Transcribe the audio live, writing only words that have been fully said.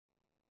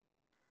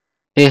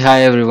Hey,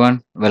 hi everyone.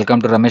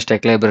 Welcome to Ramesh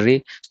Tech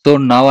Library. So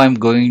now I'm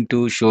going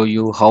to show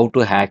you how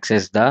to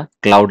access the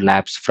cloud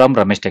labs from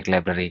Ramesh Tech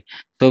Library.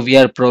 So we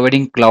are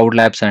providing cloud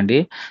labs అండి.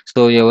 So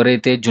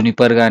ఎవరైతే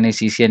Juniper గాని,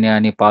 సీసీఎన్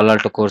గాని, పాలో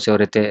Alto course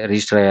ఎవరైతే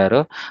register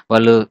అయ్యారో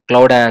వాళ్ళు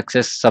cloud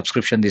access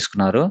subscription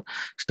తీసుకున్నారు.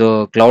 So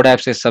cloud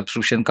access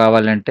subscription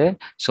కావాలంటే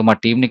మా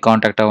టీమ్‌ని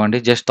కాంటాక్ట్ అవ్వండి.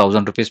 జస్ట్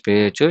 ₹1000 పే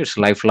చేయొచ్చు. ఇట్స్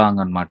లైఫ్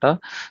లాంగ్ అన్నమాట.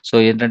 సో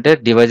ఏంటంటే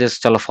డివైసెస్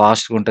చాలా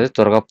ఫాస్ట్‌గా ఉంటది.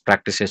 త్వరగా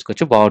ప్రాక్టీస్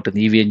చేసుకోవచ్చు. బావుంటుంది.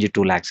 ఈవీఎన్‌జీ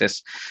టూల్ యాక్సెస్.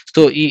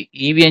 సో ఈ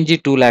ఈవీఎన్‌జీ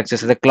టూల్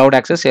యాక్సెస్ అదే క్లౌడ్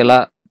యాక్సెస్ ఎలా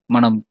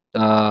మనం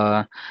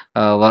ఆహ్,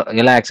 ఆహ్, వ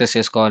ఎలా యాక్సెస్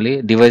చేసుకోవాలి?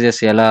 డివైసెస్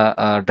ఎలా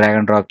డ్రాగ్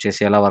అండ్ డ్రాప్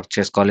చేసి ఎలా వర్క్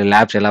చేసుకోవాలి?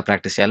 ల్యాబ్స్ ఎలా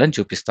ప్రాక్టీస్ చేయాలని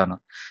చూపిస్తాను.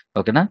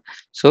 ఓకేనా?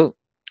 సో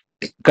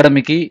ఇక్కడ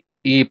మీకి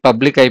ఈ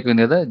పబ్లిక్ ఐపీ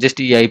ఉంది కదా! జస్ట్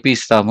ఈ ఐపీ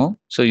ఇస్తాము.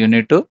 So you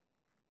need to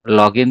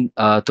login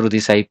through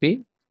this IP.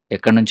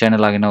 ఎక్కడి నుంచైనా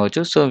లాగిన్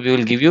అవ్వచ్చు. So we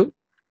will give you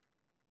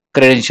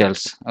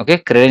credentials. Okay.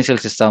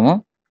 Credentials ఇస్తాము.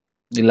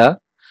 ఇలా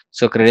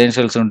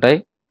క్రెడెన్షియల్స్ ఉంటాయి.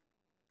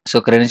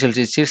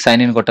 క్రెడెన్షియల్స్ ఇచ్చి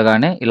సైన్ ఇన్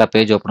కొట్టగానే ఇలా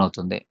పేజ్ ఓపెన్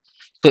అవుతుంది.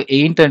 సో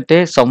ఏంటంటే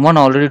someone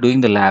already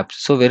doing the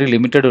labs. Very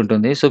limited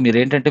ఉంటుంది.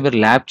 మీరేంటంటే మీరు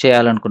ల్యాబ్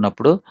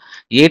చేయాలనుకున్నప్పుడు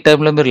ఏ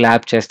టైంలో మీరు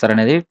ల్యాబ్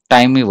చేస్తారనేది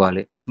టైమ్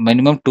ఇవ్వాలి.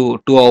 మినిమమ్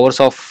 2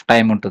 అవర్స్ ఆఫ్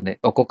టైమ్ ఉంటుంది.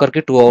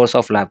 ఒక్కొక్కరికి 2 అవర్స్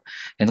ఆఫ్ ల్యాబ్.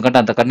 ఎందుకంటే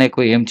అంతకన్నా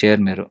ఎక్కువ ఏం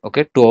చేయరు మీరు.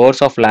 Okay. 2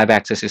 hours of lab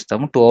access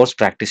ఇస్తాము. 2 అవర్స్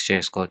ప్రాక్టీస్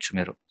చేసుకోవచ్చు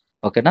మీరు.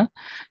 ఓకేనా?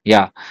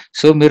 యాహ్!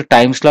 మీరు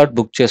టైమ్ స్లాట్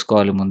బుక్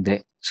చేసుకోవాలి ముందే.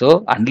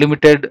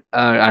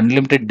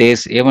 అన్‌లిమిటెడ్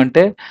డేస్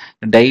ఏమంటే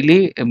డైలీ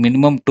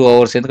మినిమమ్ 2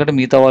 అవర్స్ ఎందుకంటే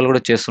మిగతా వాళ్ళు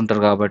గూడా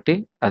చేస్తుంటారు గాబట్టి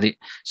అది.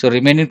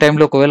 రిమైనింగ్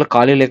టైమ్‌లో ఒకవేళ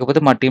ఖాళీ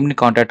లేకపోతే మా టీమ్‌ని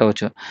కాంటాక్ట్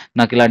అవ్వచ్చు.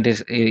 నాకు ఇలాంటి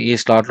ఈ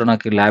స్లాట్‌లో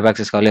నాకు ల్యాబ్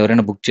యాక్సెస్ కావాలి.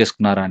 ఎవరైనా బుక్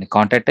చేసుకున్నారా అని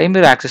కాంటాక్ట్ అయ్యి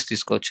మీరు యాక్సెస్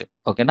తీసుకోవచ్చు.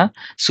 ఓకేనా?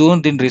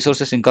 సూన్ దీని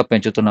రిసోర్సెస్ ఇంకా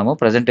పెంచుతున్నాము.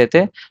 ప్రెజెంట్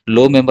అయితే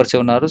లో మెంబర్సే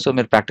ఉన్నారు.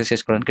 మీరు ప్రాక్టీస్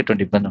చేసుకోవడానికి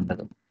ఎటువంటి ఇబ్బంది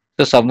ఉండదు.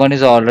 సమ్‌వన్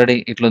ఈస్ ఆల్రెడీ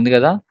ఇట్లుంది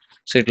గదా!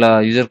 ఇట్లా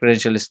యూజర్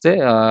క్రెడెన్షియల్ ఇస్తే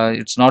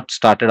ఇట్స్ నాట్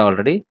స్టార్టెడ్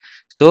ఆల్రెడీ.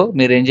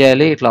 మీరేం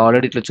జేయాలి ఇట్లా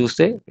ఆల్రెడీ ఇట్లా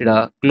చూస్తే ఈడ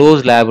క్లోజ్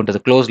ల్యాబ్ ఉంటది.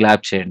 క్లోజ్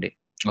ల్యాబ్ చేయండి.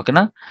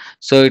 ఓకేనా?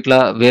 ఇట్లా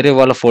వేరే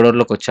వాళ్ళ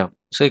ఫోల్డర్‌లోకొచ్చాం.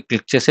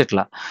 క్లిక్ చేసి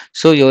ఇట్లా.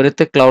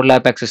 ఎవరైతే క్లౌడ్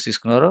ల్యాబ్ యాక్సెస్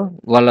తీసుకున్నారో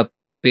వాళ్ళ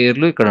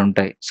పేర్లు ఇక్కడ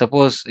ఉంటాయి.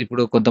 సపోజ్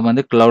ఇప్పుడు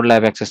కొంతమంది క్లౌడ్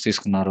ల్యాబ్ యాక్సెస్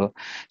తీసుకున్నారు.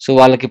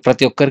 వాళ్ళకి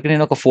ప్రతి ఒక్కరికి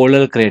నేను ఒక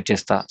ఫోల్డర్ క్రియేట్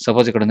చేస్తా.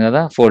 సపోజ్ ఇక్కడ ఉంది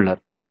గదా!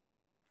 ఫోల్డర్.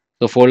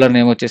 ఫోల్డర్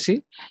నేమ్ వచ్చేసి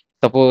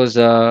సపోజ్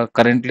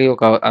కరెంట్‌లీ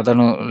ఒక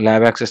అతను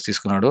ల్యాబ్ యాక్సెస్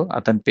తీసుకున్నాడు.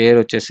 అతని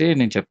పేరొచ్చేసి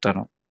నేను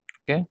చెప్తాను.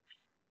 ఓకే.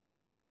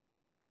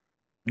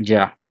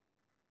 యాహ్!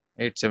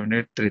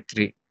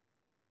 87833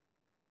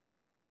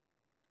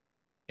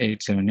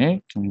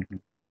 878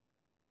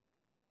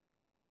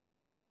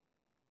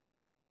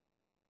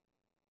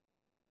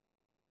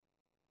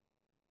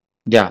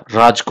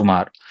 రాజ్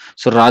కుమార్.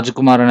 రాజ్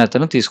కుమార్ అనే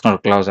అతను తీసుకున్నాడు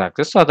క్లౌజ్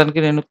యాక్సెస్. అతనికి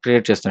నేను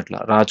క్రియేట్ చేస్తున్నా ఇట్లా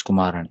రాజ్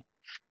కుమార్ అని.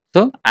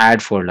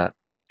 Add folder.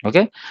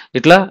 ఓకే.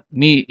 ఇట్లా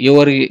మీ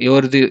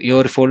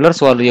ఎవరి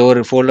ఫోల్డర్స్ వాళ్ళు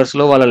ఎవరి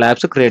ఫోల్డర్స్‌లో వాళ్ళ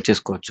ల్యాబ్స్ క్రియేట్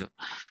చేసుకోవచ్చు.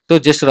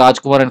 జస్ట్ రాజ్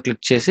కుమార్ అని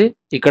క్లిక్ చేసి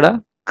ఇక్కడ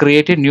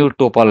క్రియేట్ ఎ న్యూ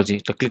టోపాలజీ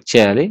ఇట్లా క్లిక్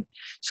చేయాలి.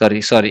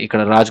 సారీ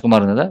ఇక్కడ రాజ్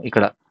కుమార్ ఉంది కదా!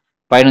 ఇక్కడ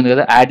పైన ఉంది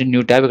కదా! యాడ్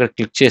న్యూ టాబ్ ఇక్కడ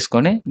క్లిక్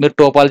చేసుకొని మీరు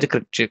టోపాలజీ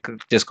క్లిక్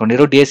చేసుకోండి.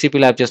 ఈరోజు డీహెచ్‌సిపీ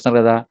ల్యాబ్ చేస్తున్నారు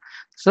కదా!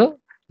 సో,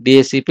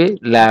 డీహెచ్‌సిపీ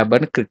ల్యాబ్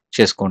అని క్లిక్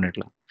చేసుకోండి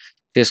ఇట్లా.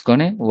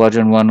 చేసుకొని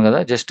వర్షన్ 1 కదా!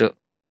 జస్ట్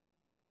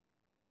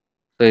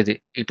ఇది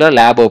ఇట్లా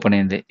ల్యాబ్ ఓపెన్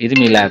అయింది. ఇది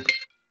మీ ల్యాబ్.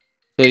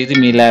 ఇది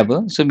మీ ల్యాబ్.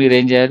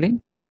 మీరేం చేయాలి?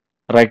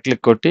 రైట్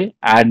క్లిక్ కొట్టి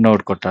యాడ్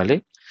నోడ్ కొట్టాలి.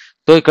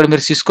 ఇక్కడ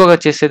మీరు సిస్కోగా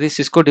చేసేది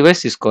సిస్కో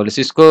డివైస్ తీసుకోవాలి.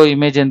 సిస్కో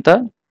ఇమేజ్ ఎంత?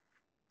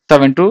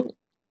 7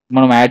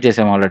 మనం యాడ్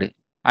చేసాం ఆల్రెడీ.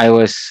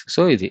 ఐఓఎస్.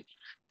 ఇది.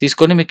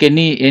 తీసుకొని మీకు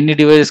ఎన్ని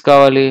డివైసెస్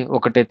కావాలి?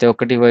 ఒకటైతే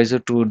ఒక డివైస్,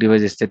 2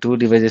 డివైసెస్ అయితే 2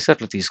 డివైసెస్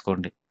అట్లా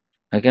తీసుకోండి.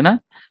 ఓకేనా?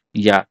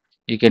 Yeah!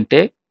 You can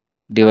take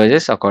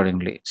devices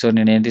accordingly.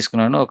 నేనేం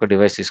తీసుకున్నాను? ఒక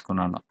డివైస్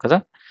తీసుకున్నాను కదా!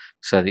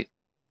 అది.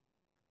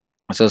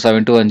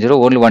 7210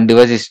 only 1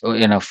 device is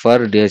enough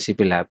for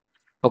డీహెచ్‌సిపీ lab.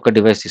 ఒక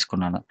డివైస్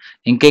తీసుకున్నాను.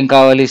 ఇంకేం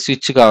కావాలి?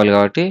 స్విచ్ కావాలి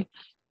కాబట్టి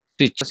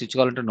స్విచ్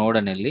కావాలంటే నోడ్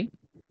అని ఎళ్లి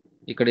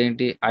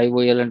ఇక్కడేంటి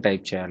ఐఓఎల్ అని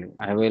టైప్ చేయాలి.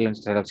 ఐఓఎల్ అని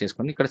సెలెక్ట్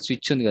చేసుకొని ఇక్కడ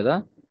స్విచ్ ఉంది గదా!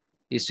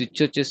 ఈ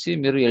స్విచ్ వచ్చేసి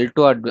మీరు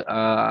ఎల్2 వాట్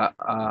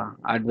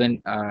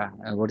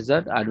ఇస్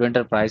దట్?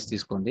 అడ్వెంటర్ ప్రైస్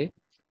తీసుకోండి.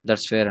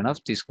 దట్స్ ఫెయిర్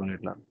ఎనఫ్ తీసుకోండి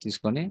ఇట్లా.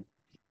 తీసుకొని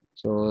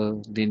సో,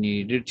 దీన్ని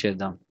ఎడిట్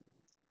చేద్దాం.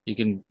 You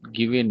can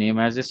give a name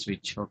as a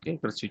switch. Okay.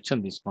 ఇక్కడ స్విచ్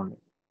అని తీసుకోండి.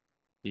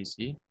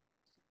 తీసి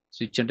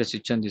స్విచ్ అంటే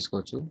స్విచ్ అని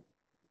తీసుకోవచ్చు.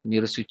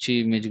 మీరు స్విచ్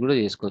ఇమేజ్ గూడా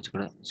చేసుకోవచ్చు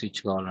ఇక్కడ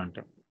స్విచ్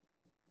కావాలంటే.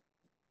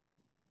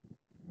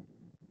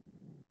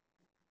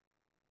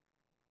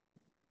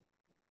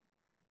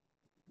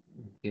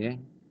 Okay.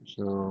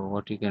 So,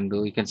 what you can do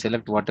you can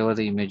select whatever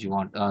the image you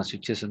want.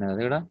 Switches ఉన్నాయి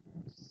కదా! ఇక్కడ.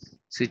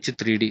 స్విచ్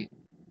 3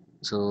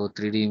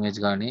 3 ఇమేజ్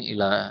గాని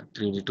ఇలా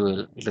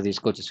 3D2L ఇట్లా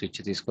తీసుకోవచ్చు స్విచ్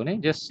తీసుకొని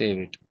జస్ట్ సేవ్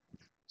ఇట్.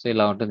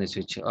 ఇలా ఉంటుంది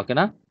స్విచ్.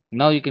 ఓకేనా?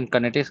 నౌ యూ కెన్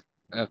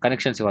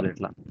కనెక్షన్స్ ఇవ్వాలి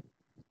ఇట్లా.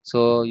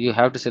 You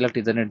have to select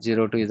Ethernet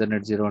 0 to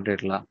Ethernet 0 అంటే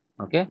ఇట్లా.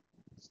 ఓకే.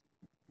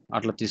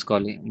 అట్లా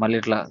తీసుకోవాలి. మళ్ళీ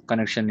ఇట్లా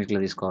కనెక్షన్ ఇట్లా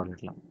తీసుకోవాలి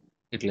ఇట్లా.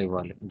 ఇట్లా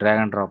ఇవ్వాలి.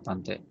 డ్రాగ్ అండ్ డ్రాప్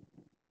అంతే.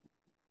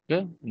 Okay.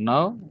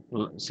 Now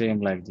same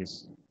like this.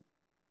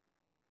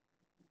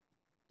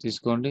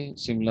 తీసుకోండి.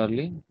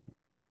 సిమిలర్‌లీ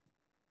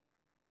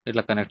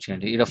ఇట్లా కనెక్ట్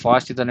చేయండి. ఈడ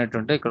ఫాస్ట్ ఈథర్‌నెట్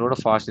ఉంటే ఇక్కడ కూడా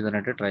ఫాస్ట్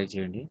ఈథర్‌నెట్ ట్రై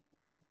చేయండి.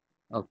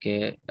 Okay.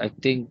 I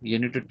think you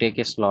need to take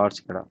a slots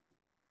ఇక్కడ.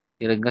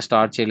 మీరు ఇంకా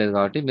స్టార్ట్ చేయలేదు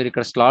కాబట్టి మీరు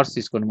ఇక్కడ స్లాట్స్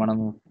తీసుకోండి.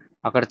 మనము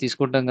అక్కడ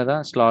తీసుకుంటాం కదా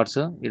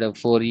స్లాట్స్, ఇక్కడ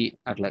 4E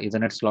అట్లా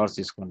ఇథర్నెట్ స్లాట్స్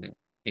తీసుకోండి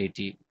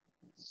 8E.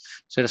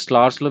 సో ఇక్కడ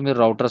స్లాట్స్లో మీరు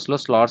రౌటర్స్లో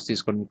స్లాట్స్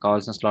తీసుకోండి, మీకు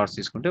కావాల్సిన స్లాట్స్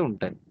తీసుకుంటే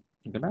ఉంటాయి.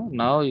 ఓకేనా.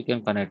 Now you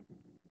can connect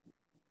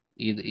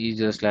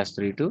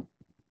E0/3 to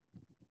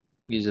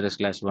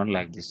E0/1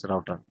 like this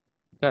router.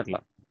 Okay, అట్లా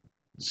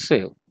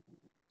save.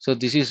 So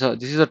this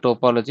is a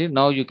topology.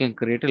 Now you can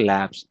create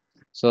labs.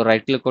 So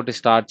right click కొట్టి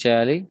స్టార్ట్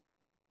చేయాలి.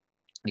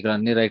 ఇక్కడ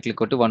అన్ని రైట్ క్లిక్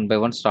కొట్టి 1 by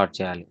 1 స్టార్ట్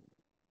చేయాలి.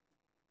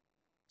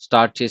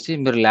 స్టార్ట్ చేసి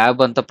మీరు lab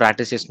అంతా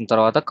ప్రాక్టీస్ చేసిన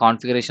తర్వాత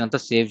కాన్ఫిగరేషన్ అంతా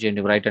సేవ్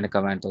చేయండి రైట్ అనే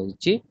కమాండ్తో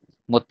ఇచ్చి,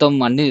 మొత్తం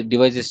అన్ని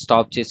డివైజెస్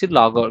స్టాప్ చేసి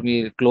లాగౌట్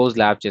మీరు క్లోజ్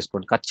ల్యాబ్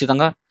చేసుకోండి.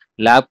 ఖచ్చితంగా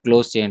ల్యాబ్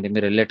క్లోజ్ చేయండి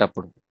మీరు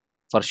వెళ్ళేటప్పుడు,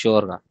 ఫర్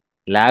షూర్గా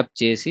ల్యాబ్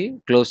చేసి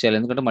క్లోజ్ చేయాలి,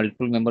 ఎందుకంటే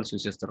మల్టిపుల్ మెంబర్స్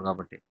యూస్ చేస్తారు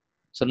కాబట్టి.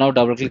 సో నౌ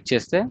డబుల్ క్లిక్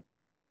చేస్తే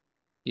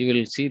you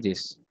will see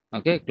this.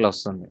 Okay, ఇట్లా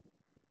వస్తుంది.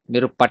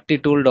 మీరు పట్టి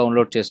టూల్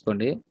డౌన్లోడ్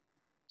చేసుకోండి.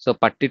 సో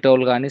పట్టి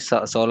టూల్ కానీ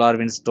సోలార్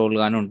విన్స్ టూల్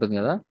కానీ ఉంటుంది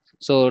కదా.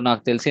 సో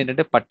నాకు తెలిసి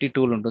ఏంటంటే పట్టి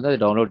టూల్ ఉంటుంది, అది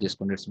డౌన్లోడ్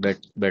చేసుకోండి. It's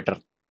better.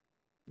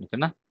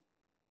 ఓకేనా.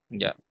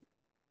 Yeah.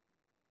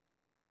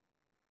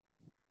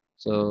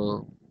 So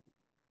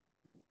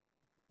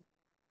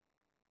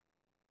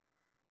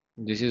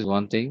this is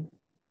one thing,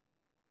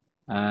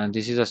 and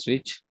this is a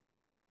switch.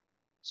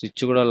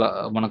 Switch కూడా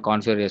మనం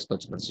కాన్ఫిగర్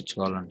చేసుకోవచ్చు ఇక్కడ, స్విచ్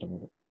కావాలంటే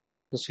మీరు.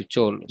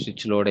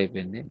 స్విచ్ లోడ్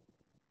అయిపోయింది.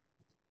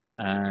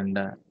 అండ్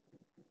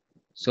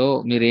సో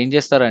మీరు ఏం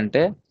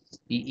చేస్తారంటే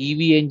ఈ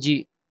ఈవీఎన్జి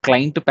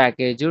క్లయింట్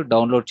ప్యాకేజ్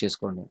డౌన్లోడ్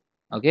చేసుకోండి.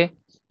 ఓకే,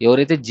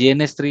 ఎవరైతే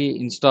జిఎన్ఎస్3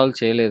 ఇన్స్టాల్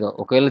చేయలేదో,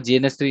 ఒకవేళ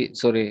జిఎన్ఎస్3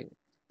 సారీ,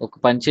 ఒక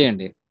పని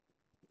చేయండి.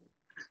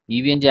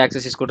 ఈవీఎన్జి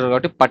యాక్సెస్ తీసుకుంటారు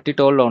కాబట్టి పట్టి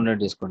టూల్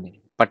డౌన్లోడ్ చేసుకోండి.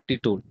 పట్టి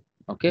టూల్.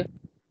 ఓకే,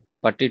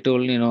 పట్టి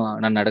టూల్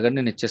నన్ను అడగండి,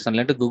 నేను ఇచ్చేస్తాను.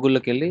 లేదంటే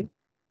గూగుల్లోకి వెళ్ళి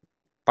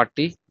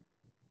పట్టి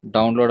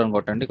డౌన్లోడ్ అని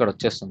కొట్టండి, ఇక్కడ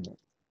వచ్చేస్తుంది.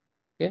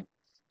 ఓకే,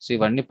 సో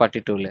ఇవన్నీ పట్టి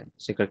టూలే.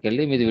 సో ఇక్కడికి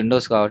వెళ్ళి మీది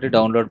విండోస్ కాబట్టి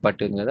డౌన్లోడ్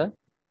పట్టి ఉంది కదా,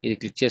 ఇది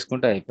క్లిక్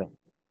చేసుకుంటే అయిపోయింది.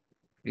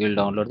 యూ విల్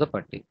డౌన్లోడ్ ద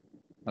పట్టి.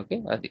 ఓకే,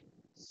 అది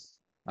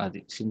అది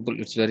simple,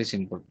 it's very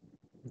simple.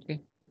 Okay,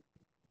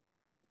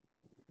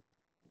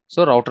 so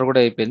router కూడా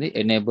అయిపోయింది.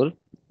 ఎనేబుల్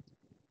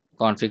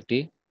కాన్ఫిగ్ టీ,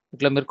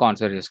 ఇట్లా మీరు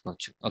కాన్ఫిగర్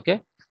చేసుకోవచ్చు. ఓకే,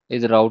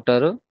 ఇది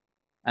router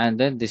and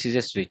then this is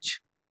a switch.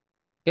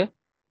 Okay,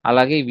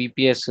 అలాగే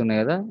విపిఎస్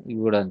ఉన్నాయి కదా,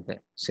 ఇవి కూడా అంతే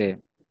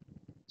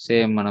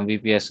సేమ్. మనం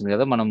విపిఎస్ ఉంది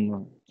కదా, మనం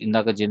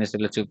ఇందాక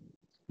జెన్ఎస్టీలో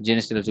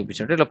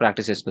చూపించినట్టు ఇట్లా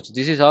ప్రాక్టీస్ చేసుకోవచ్చు.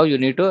 This is how you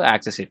need to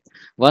access it.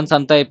 Once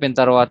అంతా అయిపోయిన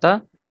తర్వాత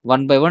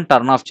 1 by 1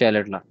 టర్న్ ఆఫ్ చేయాలి.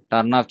 ఇట్లా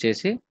టర్న్ ఆఫ్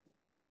చేసి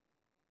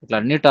ఇట్లా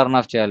అన్ని టర్న్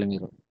ఆఫ్ చేయాలి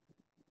మీరు.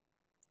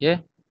 ఏ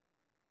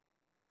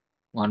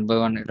 1 by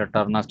 1 ఇట్లా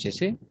టర్న్ ఆఫ్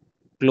చేసి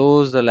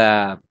close the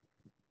lab.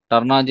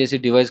 Turn on చేసి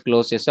డివైస్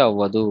క్లోజ్ చేస్తే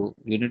అవ్వదు.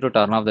 You need to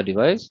turn off the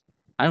device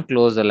and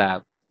close the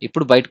lab.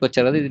 ఇప్పుడు బయటకు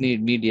వచ్చారు కదా, ఇది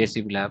మీ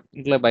డిహెచ్సిపి ల్యాబ్.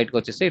 ఇట్లా బయటకు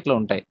వచ్చేస్తే ఇట్లా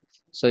ఉంటాయి.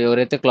 సో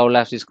ఎవరైతే క్లౌడ్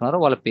ల్యాబ్స్ తీసుకున్నారో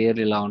వాళ్ళ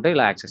పేర్లు ఇలా ఉంటాయి,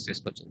 ఇలా యాక్సెస్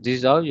చేసుకోవచ్చు. This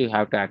is how you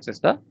have to access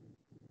the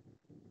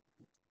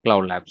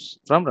cloud labs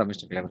from Ramesh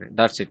tech library.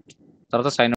 That's it. తర్వాత సైన్